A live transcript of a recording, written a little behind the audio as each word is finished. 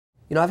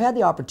You know, I've had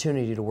the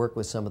opportunity to work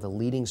with some of the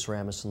leading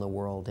ceramists in the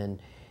world, and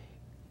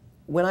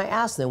when I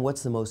ask them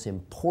what's the most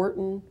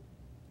important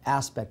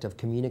aspect of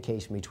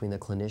communication between the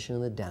clinician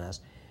and the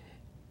dentist,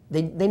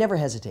 they never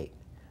hesitate.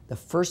 The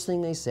first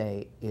thing they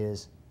say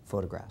is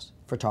photographs,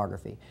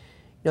 photography. You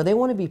know, they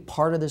want to be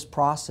part of this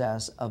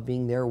process of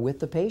being there with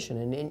the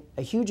patient, and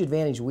a huge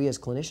advantage we as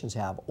clinicians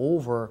have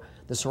over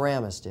the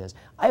ceramist is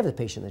I have the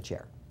patient in the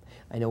chair.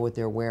 I know what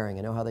they're wearing,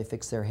 I know how they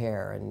fix their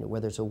hair, and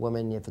whether it's a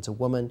woman, if it's a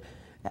woman,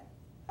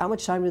 how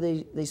much time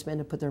do they spend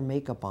to put their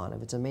makeup on?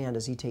 If it's a man,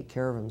 does he take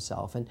care of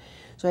himself? And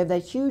so I have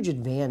that huge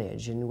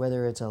advantage, and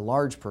whether it's a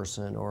large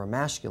person or a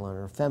masculine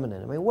or a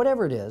feminine, I mean,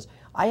 whatever it is,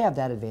 I have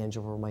that advantage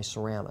over my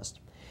ceramist.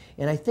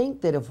 And I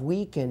think that if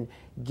we can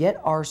get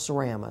our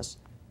ceramist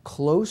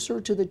closer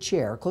to the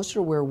chair, closer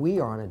to where we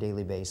are on a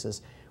daily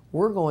basis,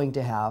 we're going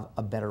to have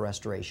a better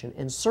restoration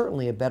and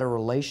certainly a better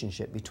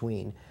relationship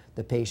between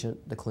the patient,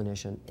 the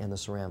clinician, and the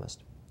ceramist.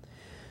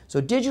 So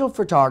digital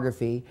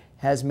photography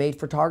has made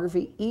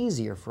photography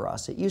easier for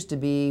us. It used to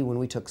be when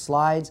we took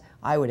slides,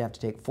 I would have to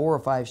take 4 or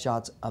 5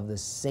 shots of the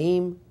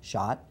same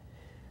shot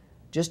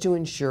just to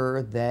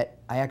ensure that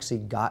I actually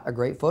got a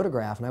great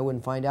photograph, and I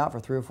wouldn't find out for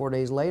 3 or 4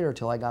 days later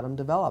until I got them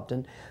developed.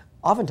 And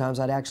oftentimes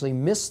I'd actually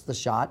miss the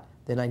shot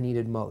that I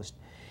needed most.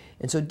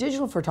 And so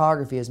digital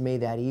photography has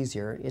made that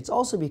easier. It's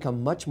also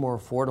become much more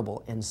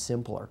affordable and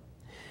simpler.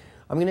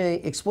 I'm going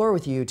to explore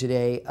with you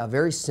today a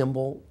very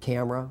simple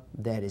camera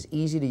that is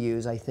easy to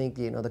use. I think,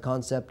 you know, the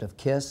concept of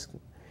KISS,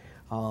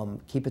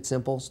 keep it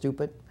simple,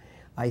 stupid,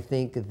 I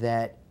think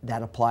that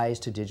applies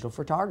to digital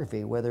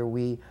photography, whether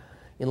we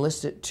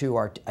enlist it to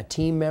a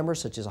team member,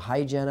 such as a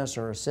hygienist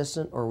or an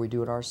assistant, or we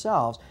do it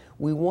ourselves.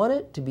 We want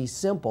it to be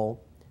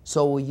simple,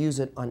 so we'll use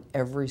it on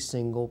every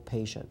single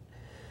patient.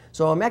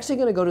 So I'm actually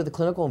going to go to the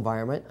clinical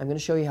environment. I'm going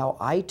to show you how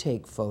I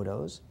take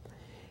photos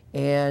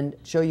and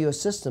show you a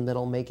system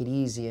that'll make it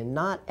easy and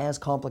not as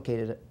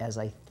complicated as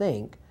I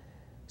think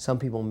some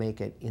people make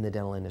it in the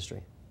dental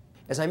industry.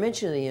 As I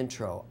mentioned in the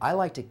intro, I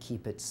like to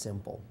keep it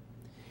simple.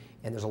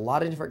 And there's a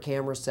lot of different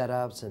camera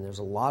setups, and there's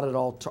a lot of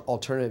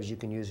alternatives you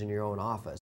can use in your own office.